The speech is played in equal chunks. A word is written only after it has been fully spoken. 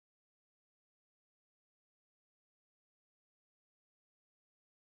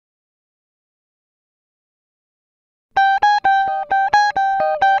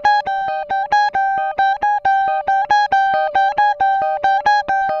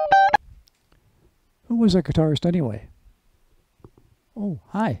was a guitarist anyway? Oh,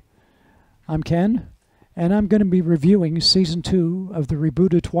 hi. I'm Ken, and I'm going to be reviewing Season 2 of the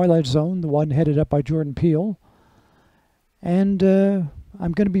rebooted Twilight Zone, the one headed up by Jordan Peele. And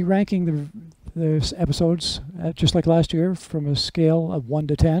I'm going to be ranking the episodes, just like last year, from a scale of 1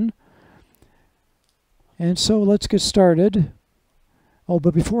 to 10. And so let's get started. Oh,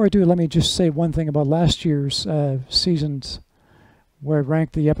 but before I do, let me just say one thing about last year's seasons where I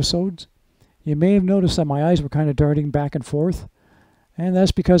ranked the episodes. You may have noticed that my eyes were kind of darting back and forth, and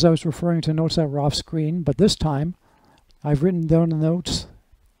that's because I was referring to notes that were off screen, but this time I've written down the notes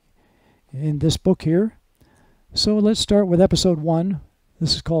in this book here. So let's start with episode 1.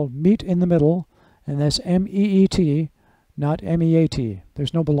 This is called Meet in the Middle, and that's M-E-E-T, not M-E-A-T.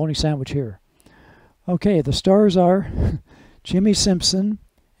 There's no bologna sandwich here. Okay, the stars are Jimmy Simpson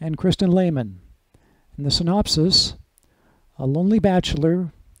and Kristen Lehman. In the synopsis, a lonely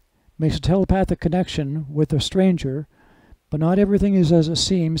bachelor makes a telepathic connection with a stranger, but not everything is as it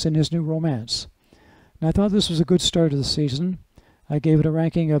seems in his new romance. And I thought this was a good start of the season. I gave it a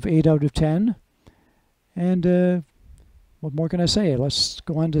ranking of 8 out of 10. And what more can I say? Let's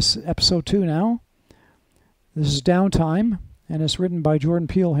go on to episode 2 now. This is Downtime, and it's written by Jordan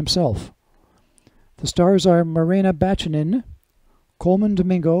Peele himself. The stars are Marina Baccanin, Coleman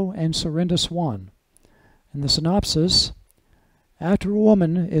Domingo, and Serinda Swan. In the synopsis, after a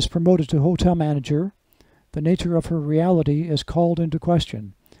woman is promoted to hotel manager, the nature of her reality is called into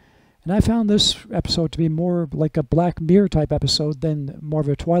question. And I found this episode to be more like a Black Mirror type episode than more of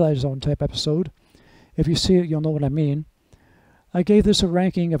a Twilight Zone type episode. If you see it, you'll know what I mean. I gave this a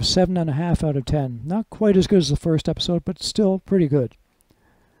ranking of 7.5 out of 10. Not quite as good as the first episode, but still pretty good.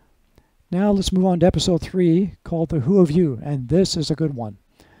 Now let's move on to episode 3, called The Who of You, and this is a good one.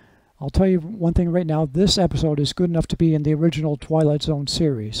 I'll tell you one thing right now, this episode is good enough to be in the original Twilight Zone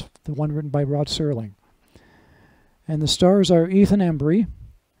series, the one written by Rod Serling. And the stars are Ethan Embry,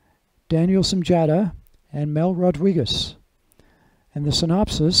 Daniel Simjata, and Mel Rodriguez. And the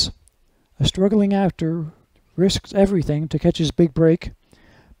synopsis, a struggling actor risks everything to catch his big break,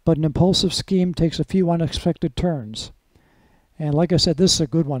 but an impulsive scheme takes a few unexpected turns. And like I said, this is a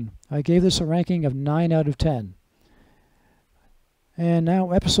good one. I gave this a ranking of 9 out of 10. And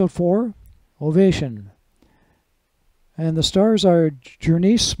now episode 4, Ovation. And the stars are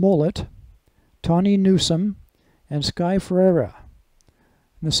Janice Smollett, Tawny Newsome, and Sky Ferreira.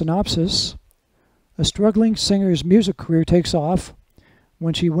 In the synopsis, a struggling singer's music career takes off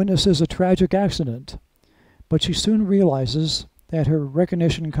when she witnesses a tragic accident, but she soon realizes that her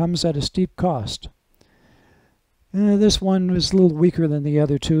recognition comes at a steep cost. This one was a little weaker than the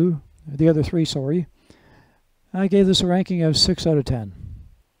other three, sorry. I gave this a ranking of 6 out of 10.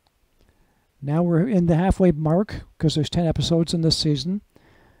 Now we're in the halfway mark, because there's 10 episodes in this season.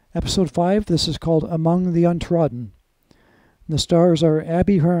 Episode 5, this is called Among the Untrodden. The stars are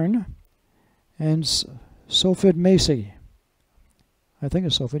Abby Hearn and Sophia Macy. I think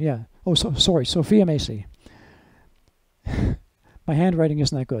it's Sophia, yeah. Oh, sorry, Sophia Macy. My handwriting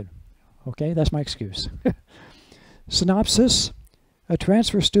isn't that good. Okay, that's my excuse. Synopsis, a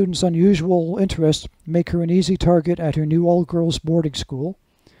transfer student's unusual interests make her an easy target at her new all-girls boarding school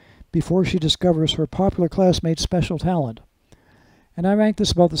before she discovers her popular classmate's special talent. And I ranked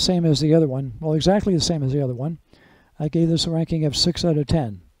this about the same as the other one. Well, exactly the same as the other one. I gave this a ranking of 6 out of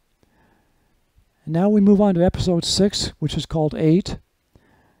 10. And now we move on to episode 6, which is called 8. And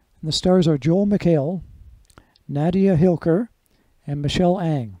the stars are Joel McHale, Nadia Hilker, and Michelle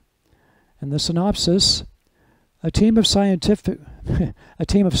Ang. And the synopsis, a team of scientists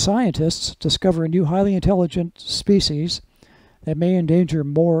discover a new highly intelligent species that may endanger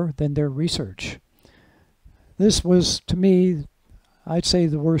more than their research. This was, to me, I'd say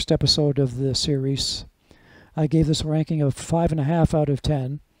the worst episode of the series. I gave this a ranking of 5.5 out of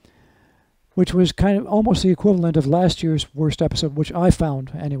 10, which was kind of almost the equivalent of last year's worst episode, which I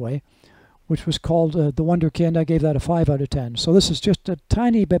found anyway, which was called The Wonderkin. I gave that a 5 out of 10. So this is just a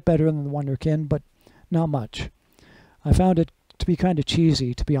tiny bit better than The Wonderkin, but not much. I found it to be kind of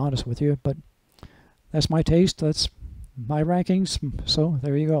cheesy, to be honest with you, but that's my taste. That's my rankings, so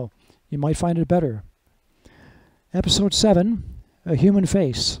there you go. You might find it better. Episode 7, A Human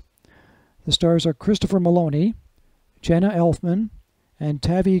Face. The stars are Christopher Maloney, Jenna Elfman, and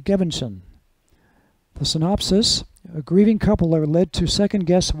Tavi Gevinson. The synopsis, a grieving couple are led to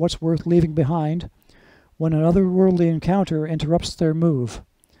second-guess what's worth leaving behind when an otherworldly encounter interrupts their move.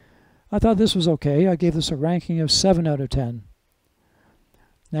 I thought this was okay. I gave this a ranking of 7 out of 10.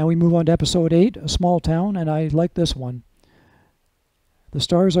 Now we move on to episode 8, A Small Town, and I like this one. The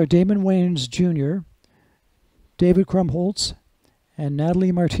stars are Damon Wayans Jr., David Krumholtz, and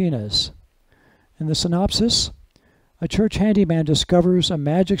Natalie Martinez. In the synopsis, a church handyman discovers a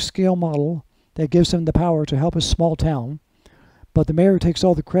magic scale model that gives him the power to help his small town, but the mayor takes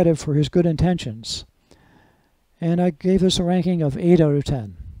all the credit for his good intentions. And I gave this a ranking of 8 out of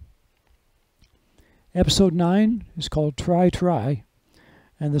 10. Episode 9 is called Try Try,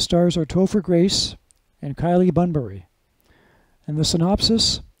 and the stars are Topher Grace and Kylie Bunbury. And the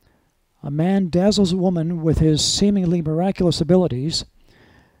synopsis, a man dazzles a woman with his seemingly miraculous abilities,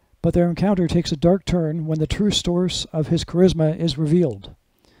 but their encounter takes a dark turn when the true source of his charisma is revealed.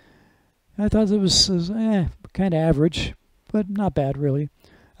 I thought it was kind of average, but not bad really.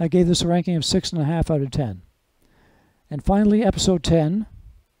 I gave this a ranking of 6.5 out of 10. And finally, episode 10,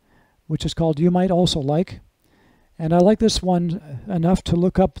 which is called You Might Also Like. And I like this one enough to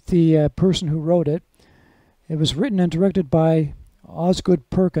look up the person who wrote it. It was written and directed by Osgood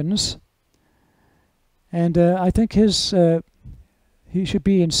Perkins. And I think he should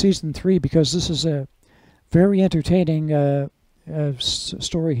be in season 3 because this is a very entertaining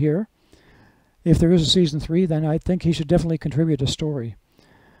story here. If there is a season 3, then I think he should definitely contribute a story.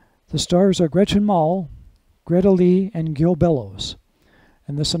 The stars are Gretchen Mol, Greta Lee, and Gil Bellows.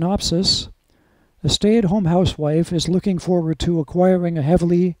 And the synopsis, a stay-at-home housewife is looking forward to acquiring a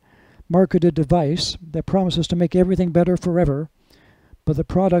heavily marketed device that promises to make everything better forever, but the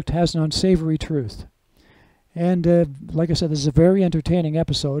product has an unsavory truth. And like I said, this is a very entertaining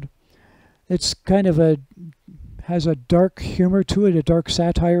episode. It's kind of has a dark humor to it, a dark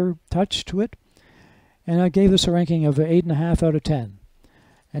satire touch to it. And I gave this a ranking of 8.5 out of 10.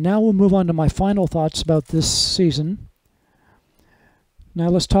 And now we'll move on to my final thoughts about this season. Now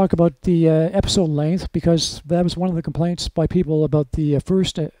let's talk about the episode length, because that was one of the complaints by people about the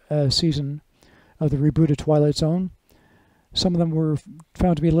first season of the rebooted Twilight Zone. Some of them were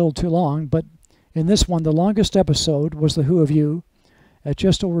found to be a little too long, but in this one, the longest episode was The Who of You, at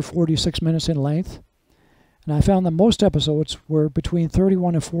just over 46 minutes in length. And I found that most episodes were between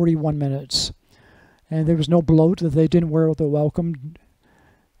 31 and 41 minutes. And there was no bloat, that they didn't wear the welcome.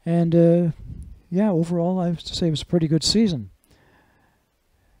 And yeah, overall, I have to say it was a pretty good season.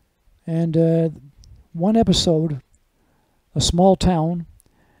 And one episode, A Small Town,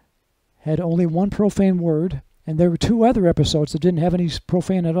 had only one profane word, and there were 2 other episodes that didn't have any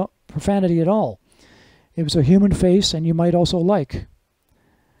profanity at all. It was A Human Face and You Might Also Like.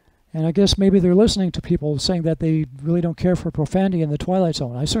 And I guess maybe they're listening to people saying that they really don't care for profanity in the Twilight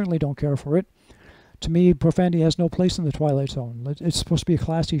Zone. I certainly don't care for it. To me, profanity has no place in the Twilight Zone. It's supposed to be a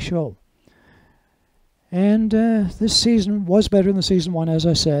classy show. And this season was better than season 1, as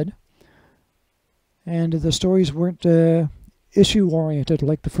I said. And the stories weren't issue-oriented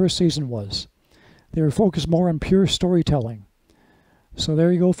like the first season was. They were focused more on pure storytelling. So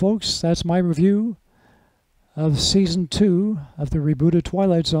there you go, folks. That's my review of Season 2 of the rebooted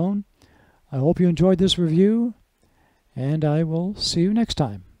Twilight Zone. I hope you enjoyed this review, and I will see you next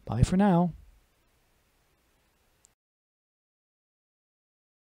time. Bye for now.